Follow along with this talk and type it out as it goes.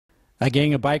A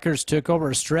gang of bikers took over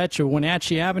a stretch of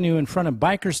Wenatchee Avenue in front of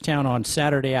BikersTown on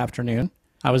Saturday afternoon.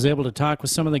 I was able to talk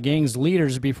with some of the gang's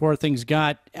leaders before things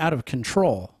got out of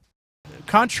control.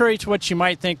 Contrary to what you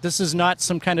might think, this is not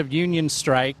some kind of union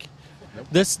strike. Nope.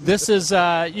 This is,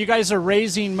 you guys are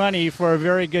raising money for a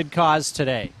very good cause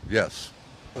today. Yes.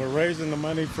 We're raising the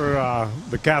money for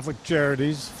the Catholic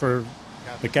charities, for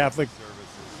the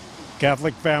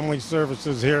Catholic Family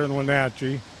Services here in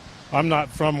Wenatchee. I'm not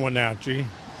from Wenatchee.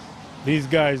 These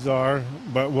guys are,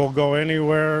 but we'll go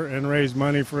anywhere and raise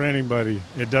money for anybody.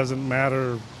 It doesn't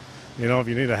matter, you know, if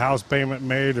you need a house payment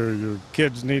made or your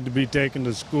kids need to be taken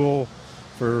to school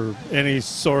for any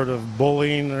sort of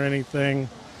bullying or anything,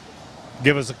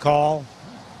 give us a call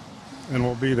and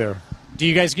we'll be there. Do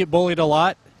you guys get bullied a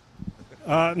lot?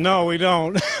 No, we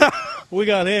don't. We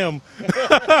got him.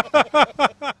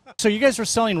 So you guys were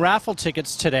selling raffle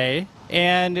tickets today,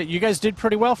 and you guys did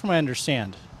pretty well from what I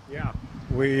understand. Yeah.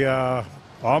 We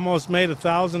almost made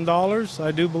 $1,000,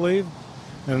 I do believe,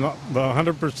 and the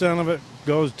 100% of it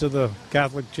goes to the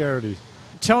Catholic charities.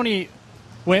 Tony,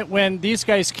 when these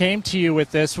guys came to you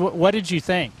with this, what did you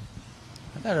think?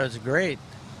 I thought it was great.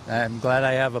 I'm glad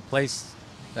I have a place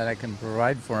that I can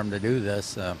provide for them to do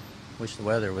this. Wish the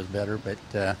weather was better, but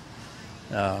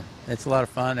it's a lot of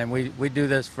fun, and we do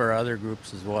this for other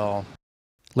groups as well.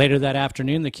 Later that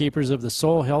afternoon, the Keepers of the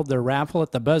Soul held their raffle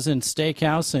at the Buzz-In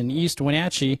Steakhouse in East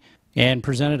Wenatchee and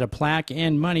presented a plaque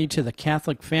and money to the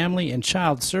Catholic Family and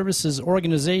Child Services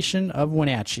Organization of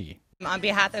Wenatchee. On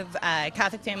behalf of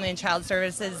Catholic Family and Child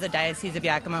Services, the Diocese of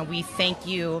Yakima, we thank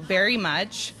you very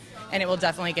much, and it will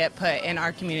definitely get put in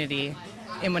our community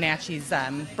in Wenatchee's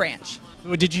branch.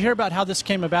 Did you hear about how this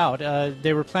came about?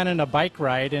 They were planning a bike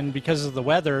ride, and because of the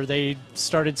weather, they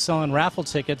started selling raffle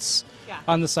tickets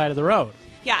on the side of the road.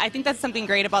 Yeah, I think that's something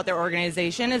great about their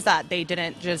organization is that they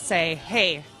didn't just say,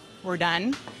 hey, we're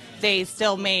done. They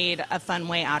still made a fun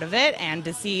way out of it, and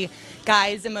to see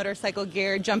guys in motorcycle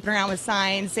gear jumping around with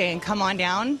signs saying, come on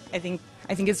down, I think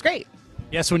it's great.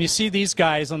 Yes, when you see these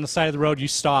guys on the side of the road, you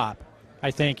stop, I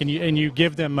think, and you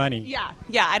give them money. Yeah,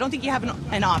 I don't think you have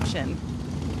an option.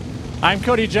 I'm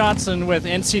Kody Johnson with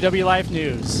NCW Life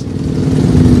News.